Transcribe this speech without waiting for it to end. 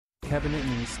Cabinet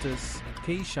Ministers,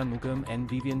 Shanmugam and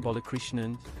Vivian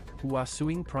Balakrishnan, who are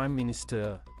suing Prime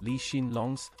Minister Lee Hsien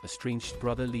Yang's estranged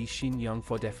brother Lee Hsien Yang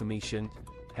for defamation,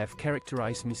 have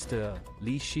characterized Mr.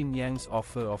 Lee Hsien Yang's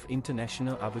offer of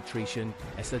international arbitration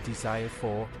as a desire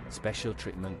for special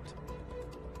treatment.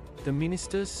 The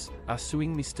ministers are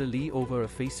suing Mr. Lee over a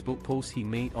Facebook post he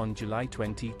made on July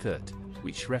 23,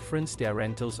 which referenced their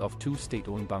rentals of 2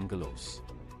 state-owned bungalows.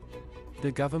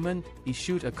 The government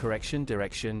issued a correction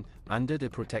direction under the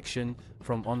Protection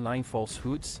from Online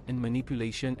Falsehoods and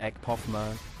Manipulation Act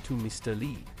 (POFMA) to Mr.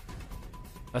 Lee,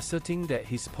 asserting that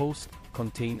his post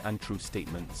contained untrue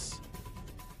statements.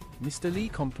 Mr. Lee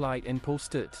complied and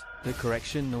posted the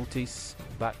correction notice,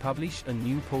 but published a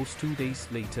new post 2 days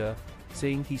later,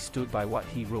 saying he stood by what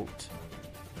he wrote.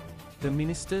 The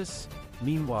ministers,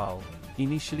 meanwhile,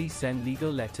 initially sent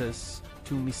legal letters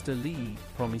to Mr. Lee,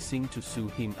 promising to sue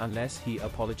him unless he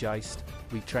apologized,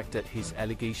 retracted his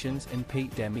allegations and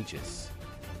paid damages.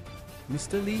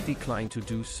 Mr. Lee declined to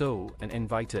do so and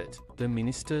invited the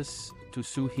ministers to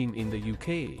sue him in the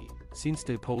UK, since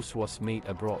the post was made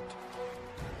abroad.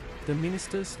 The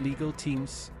ministers' legal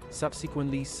teams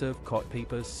subsequently served court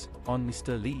papers on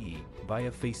Mr. Lee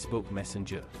via Facebook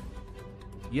Messenger.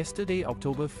 Yesterday,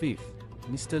 October 5th,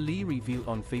 Mr. Lee revealed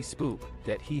on Facebook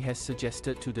that he has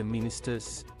suggested to the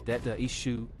ministers that the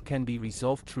issue can be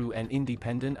resolved through an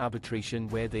independent arbitration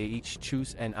where they each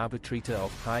choose an arbitrator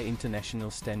of high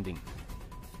international standing.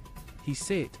 He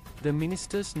said the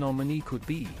ministers' nominee could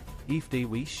be, if they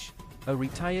wish, a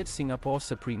retired Singapore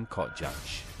Supreme Court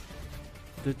judge.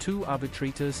 The 2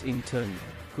 arbitrators in turn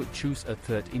could choose a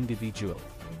 3rd individual.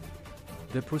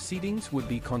 The proceedings would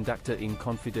be conducted in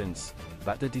confidence,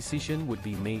 but the decision would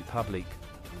be made public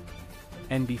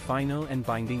and be final and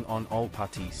binding on all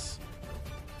parties.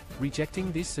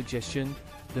 Rejecting this suggestion,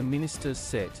 the ministers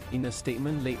said in a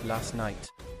statement late last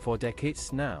night, "For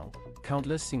decades now,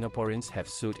 countless Singaporeans have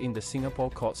sued in the Singapore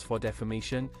courts for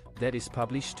defamation that is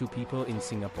published to people in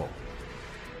Singapore.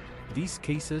 These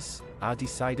cases are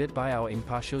decided by our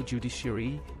impartial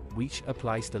judiciary, which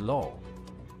applies the law.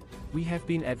 We have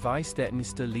been advised that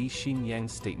Mr. Lee Hsien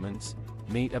Yang's statements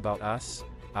made about us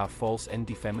are false and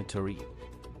defamatory.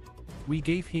 We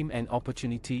gave him an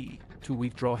opportunity to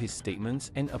withdraw his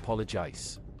statements and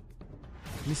apologize.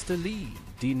 Mr. Lee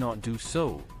did not do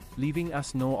so, leaving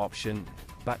us no option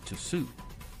but to sue."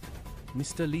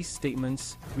 Mr. Lee's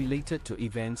statements related to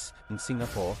events in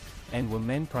Singapore and were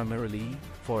meant primarily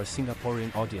for a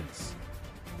Singaporean audience.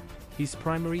 His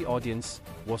primary audience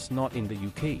was not in the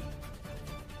UK.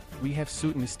 "We have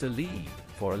sued Mr. Lee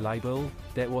for a libel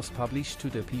that was published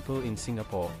to the people in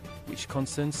Singapore, which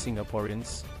concerns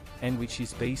Singaporeans, and which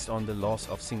is based on the laws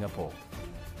of Singapore.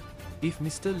 If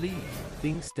Mr. Lee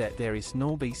thinks that there is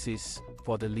no basis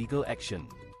for the legal action,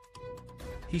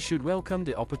 he should welcome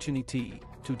the opportunity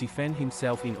to defend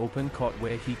himself in open court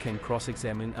where he can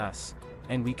cross-examine us,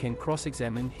 and we can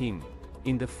cross-examine him,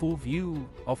 in the full view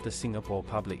of the Singapore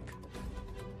public."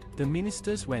 The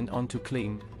ministers went on to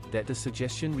claim that the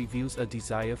suggestion reveals a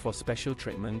desire for special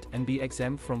treatment and be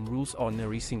exempt from rules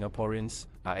ordinary Singaporeans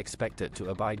are expected to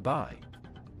abide by.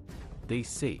 They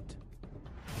said,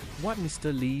 what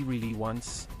Mr. Lee really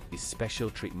wants is special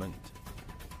treatment.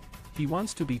 He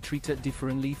wants to be treated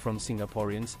differently from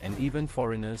Singaporeans and even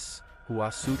foreigners who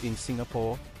are sued in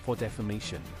Singapore for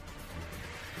defamation.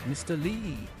 Mr.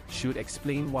 Lee should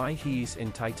explain why he is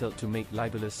entitled to make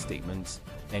libelous statements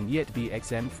and yet be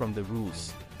exempt from the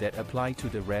rules that apply to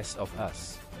the rest of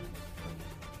us.